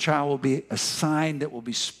this child will be a sign that will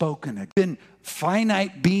be spoken. Been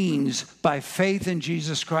finite beings by faith in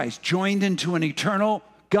Jesus Christ, joined into an eternal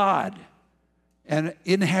God, and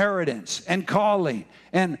inheritance, and calling,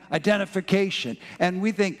 and identification. And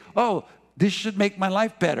we think, oh, this should make my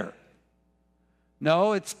life better.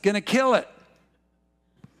 No, it's going to kill it.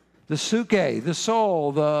 The suke, the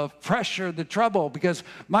soul, the pressure, the trouble, because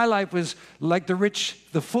my life was like the rich,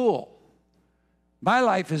 the fool. My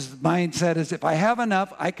mindset is if I have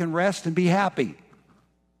enough, I can rest and be happy.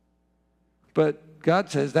 But God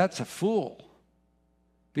says that's a fool.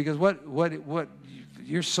 Because what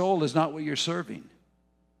your soul is not what you're serving.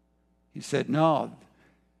 He said, no,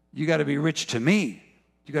 you got to be rich to me.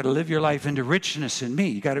 You got to live your life into richness in me.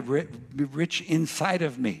 You got to be rich inside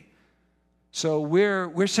of me. So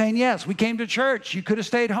we're saying yes. We came to church. You could have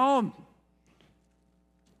stayed home.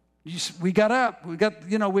 We got up. We've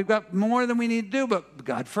got more than we need to do, but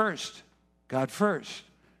God first. God first.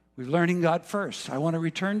 We're learning God first. I want to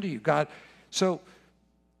return to you, God. So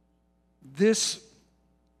this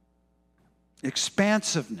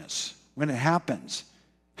expansiveness, when it happens,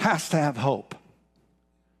 has to have hope.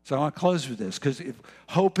 So I want to close with this, because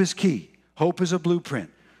hope is key. Hope is a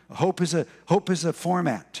blueprint. Hope is a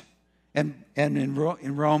format. And in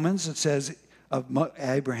Romans it says,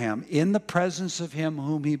 Abraham in the presence of him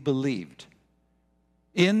whom he believed.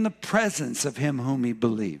 In the presence of him whom he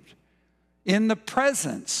believed. In the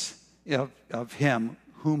presence of him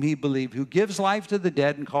whom he believed, who gives life to the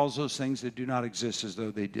dead and calls those things that do not exist as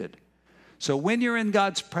though they did. So when you're in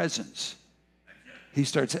God's presence, he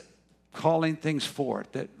starts calling things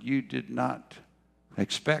forth that you did not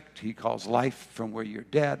expect. He calls life from where you're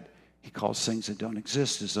dead. He calls things that don't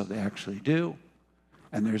exist as though they actually do.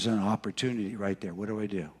 And there's an opportunity right there. What do I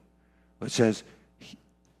do? Well, it says,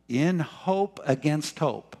 in hope against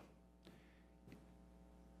hope.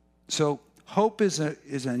 So hope is a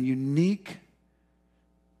unique,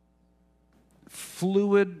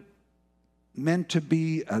 fluid, meant to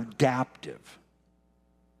be adaptive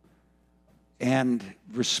and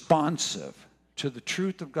responsive to the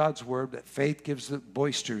truth of God's word that faith gives the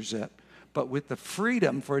boisters it, but with the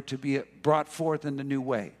freedom for it to be brought forth in a new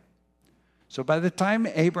way. So by the time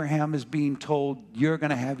Abraham is being told, you're going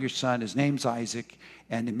to have your son, his name's Isaac,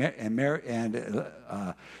 and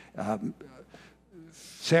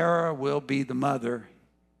Sarah will be the mother,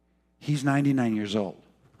 he's 99 years old.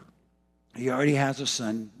 He already has a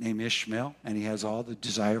son named Ishmael, and he has all the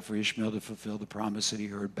desire for Ishmael to fulfill the promise that he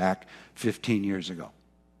heard back 15 years ago.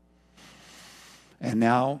 And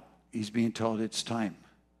now he's being told it's time.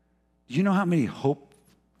 Do you know how many hope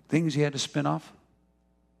things he had to spin off?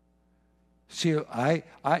 See,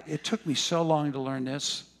 it took me so long to learn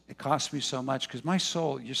this. It cost me so much because my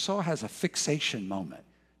soul, your soul has a fixation moment.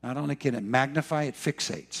 Not only can it magnify, it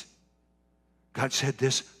fixates. God said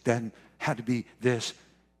this, then had to be this.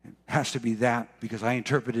 It has to be that because I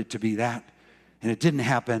interpreted it to be that. And it didn't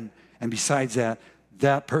happen. And besides that,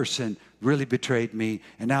 that person really betrayed me.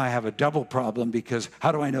 And now I have a double problem because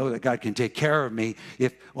how do I know that God can take care of me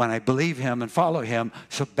if when I believe him and follow him,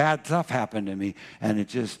 so bad stuff happened to me. And it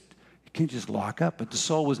can just lock up. But the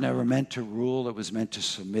soul was never meant to rule. It was meant to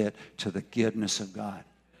submit to the goodness of God.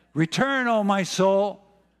 Return, O my soul.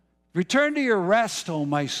 Return to your rest, O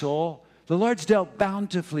my soul. The Lord's dealt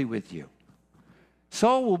bountifully with you.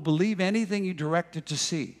 Soul will believe anything you direct it to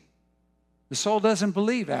see. The soul doesn't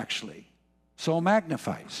believe, actually. Soul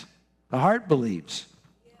magnifies. The heart believes.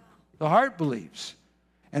 The heart believes.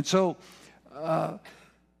 And so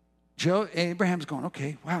Abraham's going,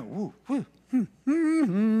 okay, wow, woo, woo.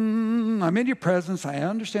 I'm in your presence. I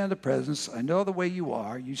understand the presence. I know the way you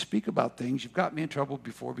are. You speak about things. You've got me in trouble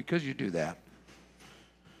before because you do that.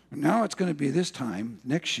 And now it's going to be this time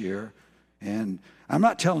next year. And I'm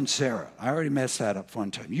not telling Sarah. I already messed that up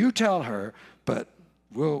one time. You tell her, but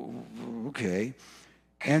okay.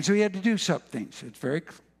 And so he had to do some things. It's very,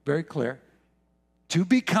 very clear. To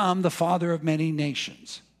become the father of many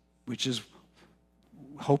nations, which is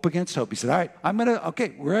hope against hope. He said, all right,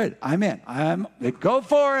 okay, we're in. I'm in. Go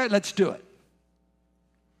for it. Let's do it.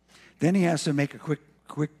 Then he has to make a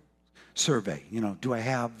quick survey. Do I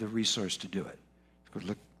have the resource to do it?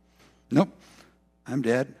 Look, nope, I'm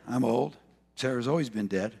dead. I'm old. Sarah's always been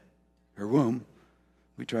dead. Her womb.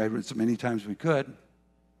 We tried it so many times we could.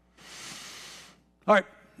 All right,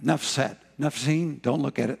 enough said. Enough seen. Don't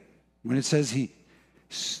look at it. When it says he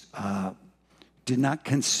did not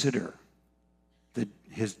consider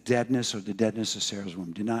his deadness or the deadness of Sarah's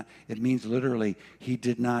womb. It means literally he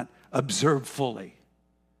did not observe fully.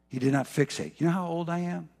 He did not fixate. You know how old I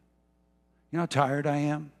am? You know how tired I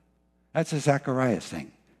am? That's a Zacharias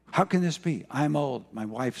thing. How can this be? I'm old. My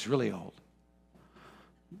wife's really old.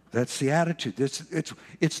 That's the attitude.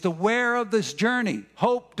 It's the wear of this journey.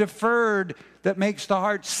 Hope deferred that makes the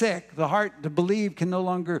heart sick. The heart to believe can no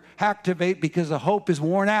longer activate because the hope is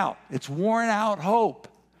worn out. It's worn out hope.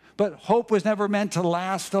 But hope was never meant to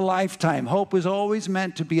last a lifetime. Hope was always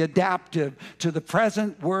meant to be adaptive to the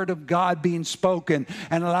present word of God being spoken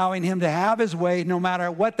and allowing him to have his way no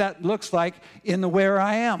matter what that looks like in the where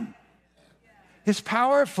I am. It's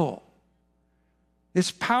powerful.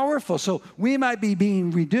 It's powerful. So we might be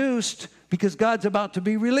being reduced because God's about to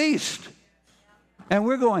be released. And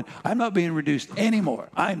we're going, I'm not being reduced anymore.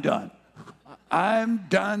 I'm done. I'm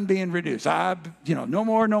done being reduced. No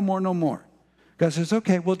more, no more, no more. God says,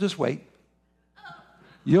 okay, we'll just wait.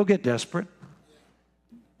 You'll get desperate.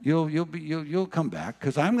 You'll come back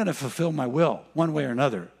because I'm going to fulfill my will one way or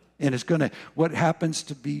another. And what happens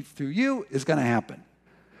to be through you is going to happen.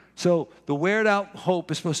 So the weared out hope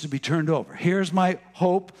is supposed to be turned over. Here's my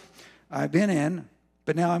hope I've been in,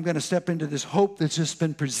 but now I'm going to step into this hope that's just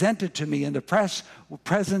been presented to me in the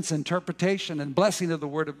presence, interpretation, and blessing of the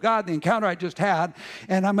Word of God, the encounter I just had,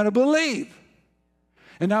 and I'm going to believe.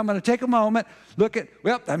 And now I'm going to take a moment,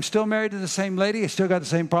 I'm still married to the same lady. I still got the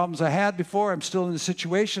same problems I had before. I'm still in the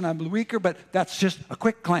situation. I'm weaker, but that's just a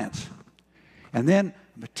quick glance. And then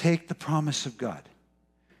I'm going to take the promise of God,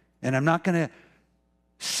 and I'm not going to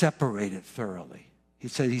separate it thoroughly. He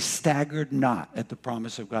said he staggered not at the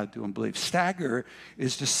promise of God through unbelief. Stagger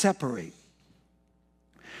is to separate.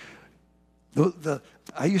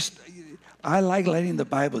 I like letting the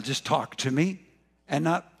Bible just talk to me and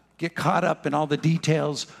not get caught up in all the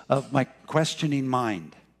details of my questioning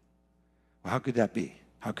mind. Well, how could that be?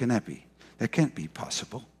 How can that be? That can't be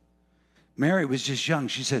possible. Mary was just young.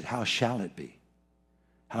 She said, how shall it be?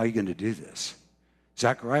 How are you going to do this?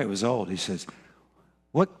 Zechariah was old. He says,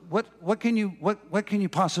 what can you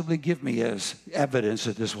possibly give me as evidence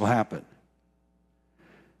that this will happen?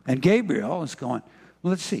 And Gabriel is going,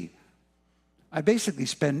 well, let's see. I basically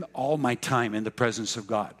spend all my time in the presence of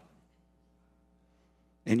God.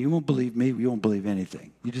 And you won't believe me, you won't believe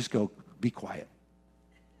anything. You just go, be quiet.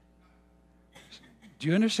 Do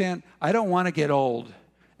you understand? I don't want to get old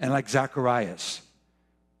and like Zacharias,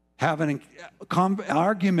 have an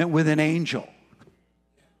argument with an angel.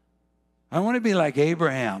 I want to be like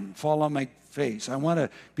Abraham, fall on my face. I want to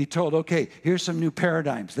be told, okay, here's some new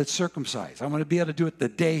paradigms. Let's circumcise. I want to be able to do it the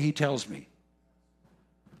day he tells me.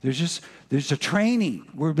 There's a training.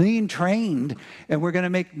 We're being trained, and we're going to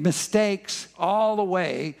make mistakes all the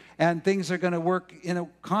way, and things are going to work in a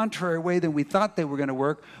contrary way than we thought they were going to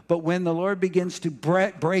work. But when the Lord begins to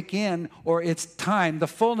break in, or it's time, the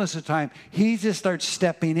fullness of time, he just starts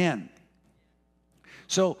stepping in.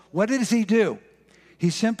 So what does he do? He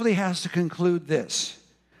simply has to conclude this.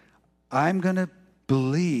 I'm going to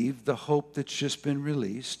believe the hope that's just been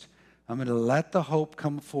released. I'm going to let the hope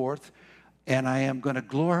come forth. And I am going to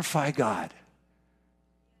glorify God.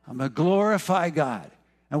 I'm going to glorify God.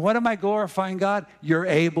 And what am I glorifying God? You're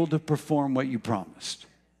able to perform what you promised.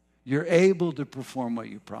 You're able to perform what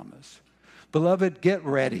you promised. Beloved, get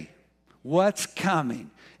ready. What's coming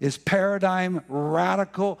is paradigm,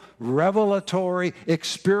 radical, revelatory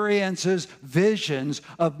experiences, visions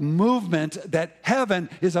of movement that heaven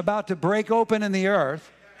is about to break open in the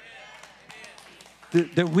earth.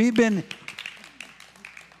 That we've been...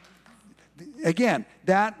 Again,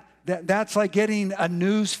 that's like getting a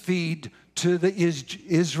news feed to the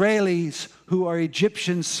Israelis who are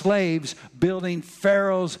Egyptian slaves building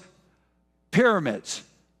Pharaoh's pyramids.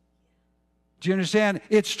 Do you understand?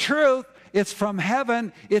 It's truth. It's from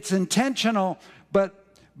heaven. It's intentional. But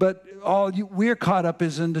all we're caught up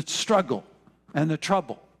is in the struggle and the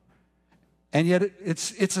trouble. And yet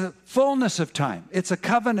it's a fullness of time. It's a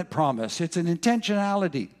covenant promise. It's an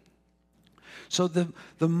intentionality. So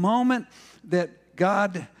the moment that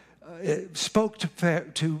God spoke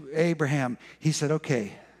to Abraham, he said,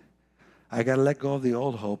 okay, I got to let go of the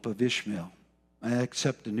old hope of Ishmael. I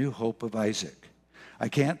accept the new hope of Isaac. I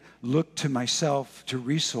can't look to myself to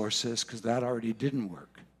resources because that already didn't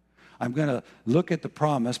work. I'm going to look at the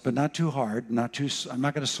promise, but not too hard, I'm not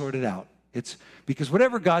going to sort it out. It's because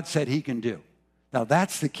whatever God said, he can do. Now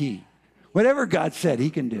that's the key. Whatever God said, he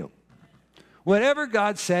can do. Whatever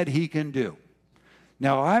God said, he can do.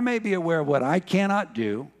 Now, I may be aware of what I cannot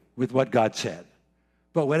do with what God said,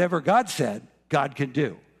 but whatever God said, God can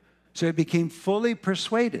do. So he became fully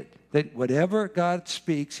persuaded that whatever God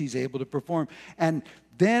speaks, he's able to perform. And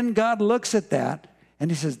then God looks at that, and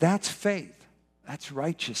he says, that's faith. That's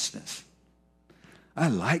righteousness. I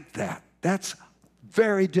like that. That's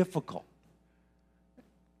very difficult.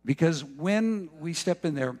 Because when we step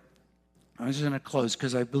in there, I was going to close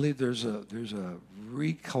because I believe there's a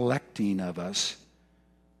recollecting of us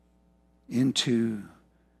into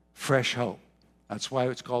fresh hope. That's why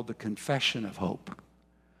it's called the confession of hope.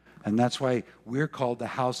 And that's why we're called the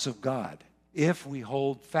house of God. If we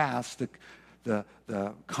hold fast the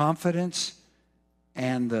confidence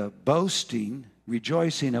and the boasting,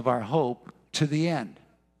 rejoicing of our hope to the end.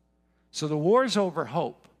 So the war's over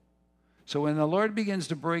hope. So when the Lord begins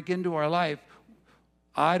to break into our life,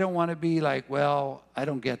 I don't want to be like, well, I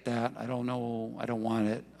don't get that. I don't know. I don't want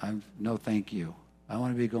it. No, thank you. I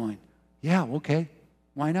want to be going, yeah, okay.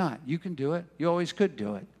 Why not? You can do it. You always could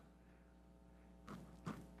do it.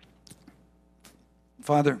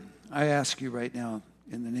 Father, I ask you right now,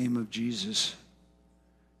 in the name of Jesus,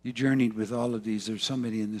 you journeyed with all of these. There's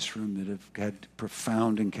somebody in this room that have had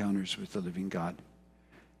profound encounters with the living God,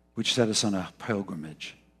 which set us on a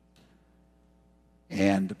pilgrimage.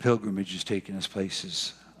 And the pilgrimage has taken us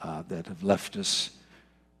places that have left us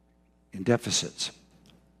in deficits.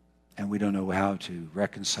 And we don't know how to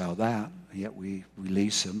reconcile that, yet we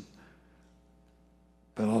release them.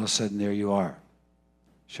 But all of a sudden, there you are,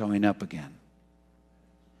 showing up again.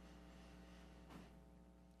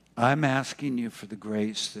 I'm asking you for the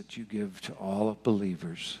grace that you give to all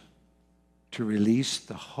believers to release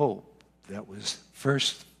the hope that was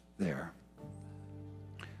first there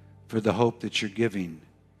for the hope that you're giving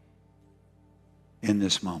in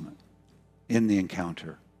this moment, in the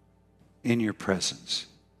encounter, in your presence,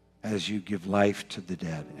 as you give life to the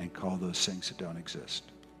dead and call those things that don't exist.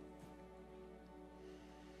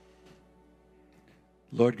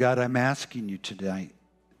 Lord God, I'm asking you today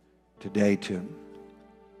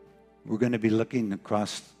we're going to be looking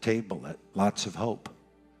across the table at lots of hope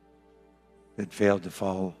that failed to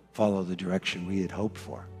follow the direction we had hoped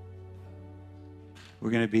for. We're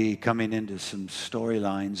going to be coming into some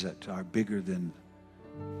storylines that are bigger than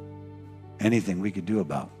anything we could do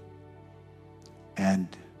about, and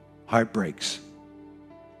heartbreaks.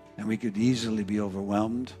 And we could easily be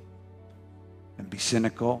overwhelmed and be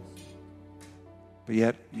cynical, but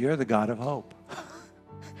yet you're the God of hope.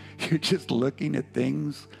 You're just looking at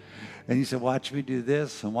things, and you said, watch me do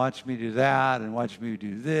this, and watch me do that, and watch me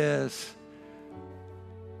do this.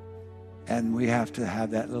 And we have to have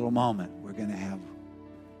that little moment. We're going to have,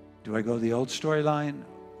 do I go the old storyline,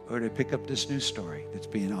 or do I pick up this new story that's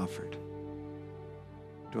being offered?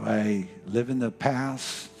 Do I live in the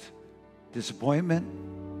past disappointment,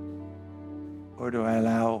 or do I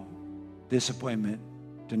allow disappointment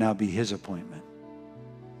to now be his appointment?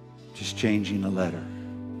 Just changing a letter.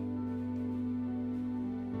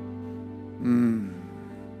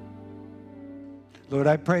 Lord,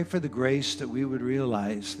 I pray for the grace that we would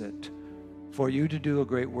realize that for you to do a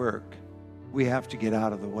great work, we have to get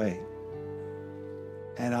out of the way.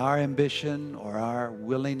 And our ambition or our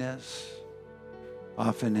willingness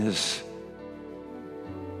often is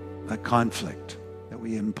a conflict, that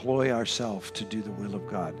we employ ourselves to do the will of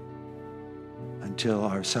God until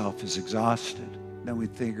ourself is exhausted. Then we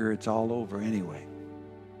figure it's all over anyway.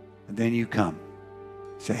 And then you come,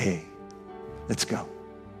 say, hey, let's go.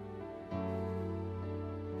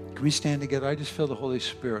 Can we stand together? I just feel the Holy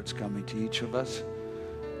Spirit's coming to each of us.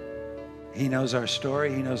 He knows our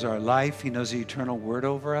story. He knows our life. He knows the eternal word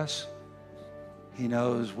over us. He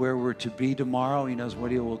knows where we're to be tomorrow. He knows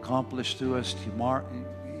what he will accomplish through us tomorrow.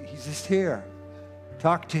 He's just here.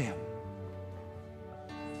 Talk to him.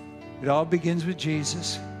 It all begins with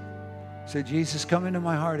Jesus. Say, Jesus, come into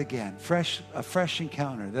my heart again. A fresh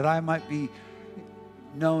encounter, that I might be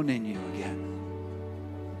known in you again.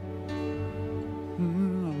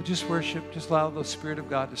 Just worship. Just allow the Spirit of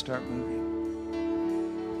God to start moving.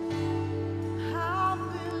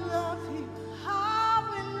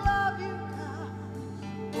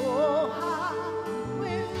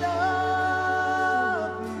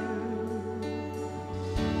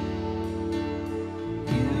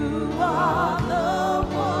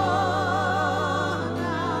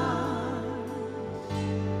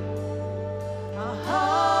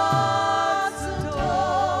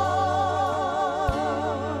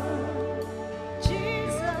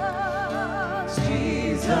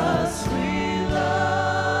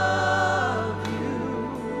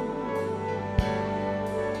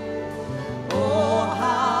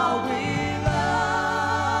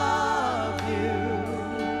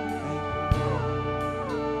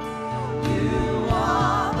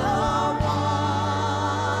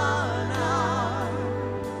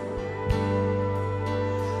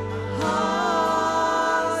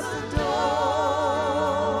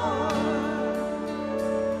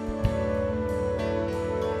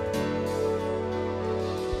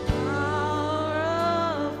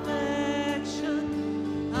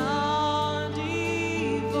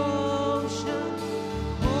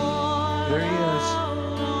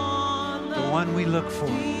 We look for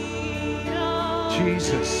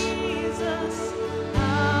Jesus, the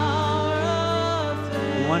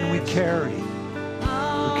one we carry,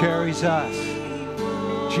 who carries us,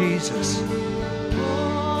 Jesus.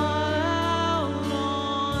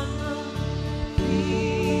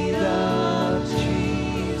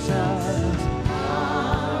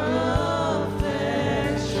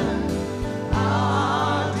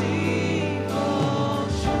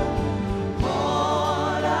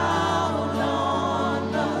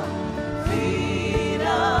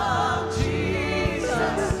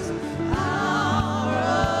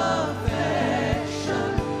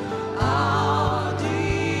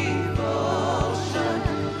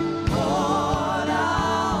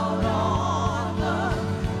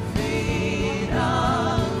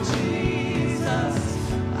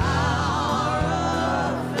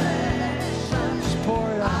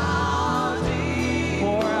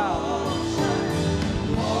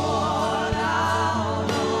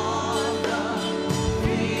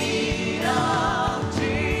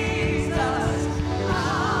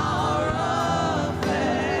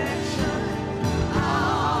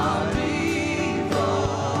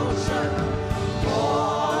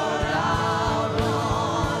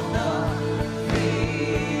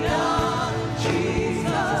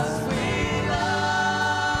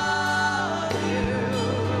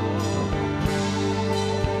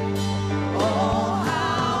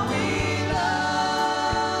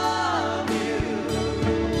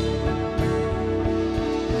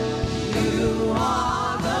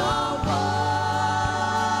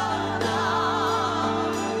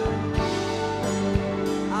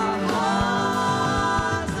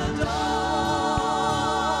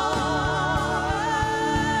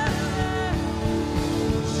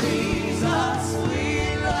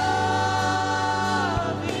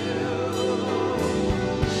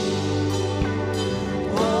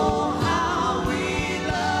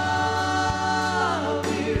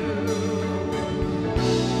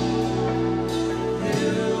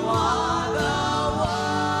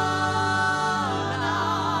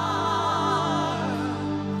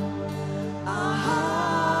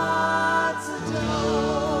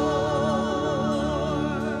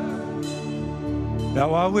 Now,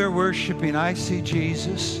 while we're worshiping, I see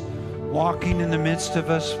Jesus walking in the midst of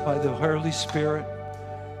us by the Holy Spirit,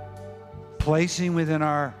 placing within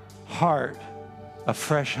our heart a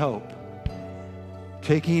fresh hope,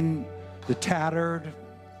 taking the tattered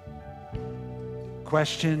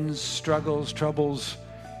questions, struggles, troubles,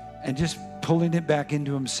 and just pulling it back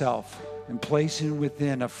into himself and placing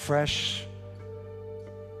within a fresh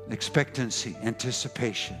expectancy,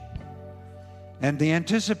 anticipation. And the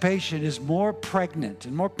anticipation is more pregnant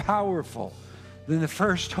and more powerful than the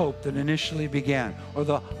first hope that initially began or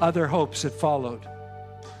the other hopes that followed.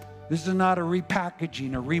 This is not a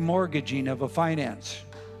repackaging, a remortgaging of a finance.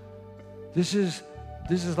 This is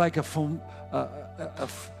like a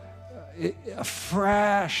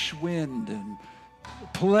fresh wind and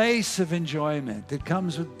place of enjoyment that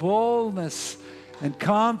comes with boldness and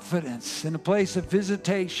confidence in a place of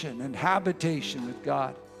visitation and habitation with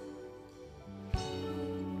God.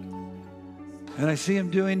 And I see him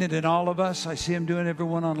doing it in all of us. I see him doing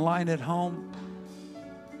everyone online at home.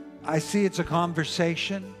 I see it's a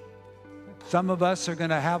conversation. Some of us are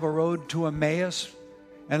going to have a road to Emmaus,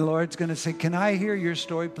 and the Lord's going to say, can I hear your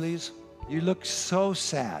story, please? You look so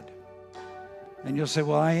sad. And you'll say,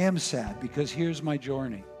 well, I am sad because here's my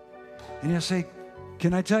journey. And you'll say,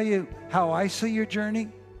 can I tell you how I see your journey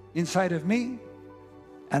inside of me?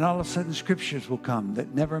 And all of a sudden, scriptures will come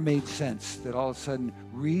that never made sense, that all of a sudden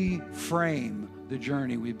reframe the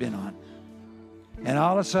journey we've been on. And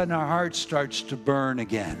all of a sudden, our heart starts to burn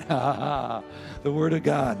again. The Word of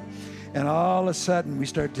God. And all of a sudden, we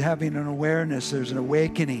start having an awareness. There's an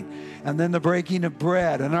awakening. And then the breaking of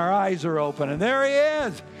bread. And our eyes are open. And there he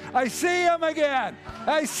is. I see him again.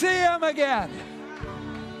 I see him again.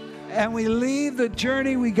 And we leave the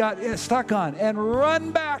journey we got stuck on and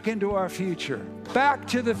run back into our future. Back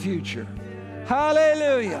to the future.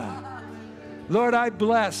 Hallelujah. Lord, I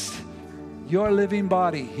bless your living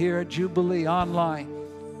body here at Jubilee Online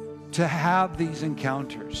to have these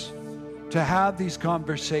encounters, to have these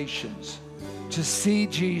conversations, to see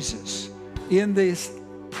Jesus in this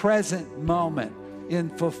present moment in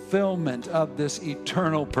fulfillment of this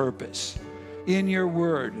eternal purpose. In your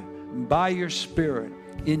word, by your Spirit,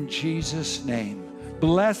 in Jesus' name.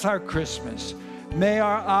 Bless our Christmas. May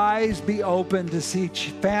our eyes be open to see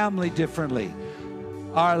family differently,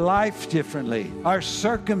 our life differently, our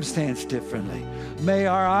circumstance differently. May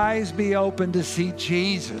our eyes be open to see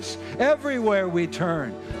Jesus everywhere we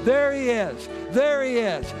turn. There he is. There he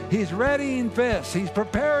is. He's readying fists. He's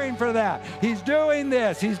preparing for that. He's doing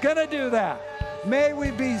this. He's going to do that. May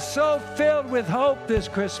we be so filled with hope this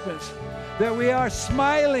Christmas that we are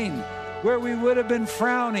smiling where we would have been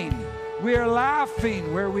frowning. We are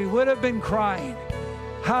laughing where we would have been crying.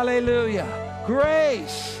 Hallelujah.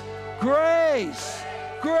 Grace, grace,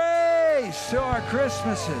 grace to our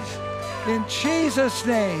Christmases. In Jesus'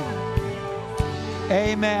 name,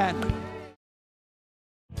 amen.